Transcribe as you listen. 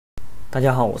大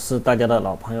家好，我是大家的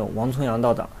老朋友王重阳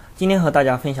道长。今天和大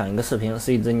家分享一个视频，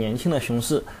是一只年轻的雄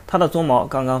狮，它的鬃毛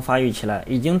刚刚发育起来，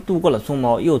已经度过了鬃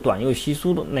毛又短又稀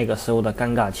疏的那个时候的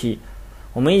尴尬期。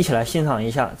我们一起来欣赏一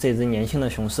下这只年轻的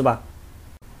雄狮吧。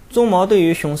鬃毛对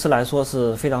于雄狮来说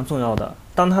是非常重要的。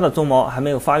当它的鬃毛还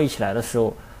没有发育起来的时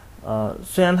候，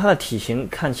虽然它的体型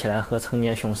看起来和成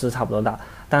年雄狮差不多大，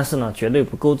但是呢，绝对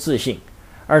不够自信。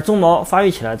而鬃毛发育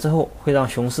起来之后，会让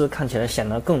雄狮看起来显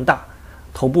得更大，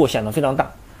头部显得非常大，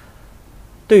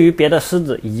对于别的狮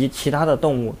子以及其他的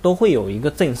动物都会有一个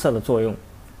震慑的作用。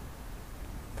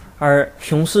而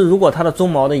雄狮如果它的鬃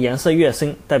毛的颜色越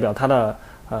深，代表它的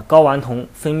睾丸酮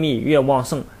分泌越旺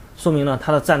盛，说明呢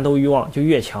它的战斗欲望就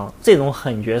越强。这种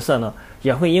狠角色呢，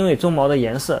也会因为鬃毛的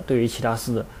颜色对于其他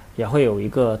狮子也会有一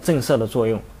个震慑的作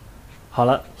用。好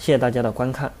了，谢谢大家的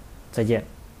观看，再见。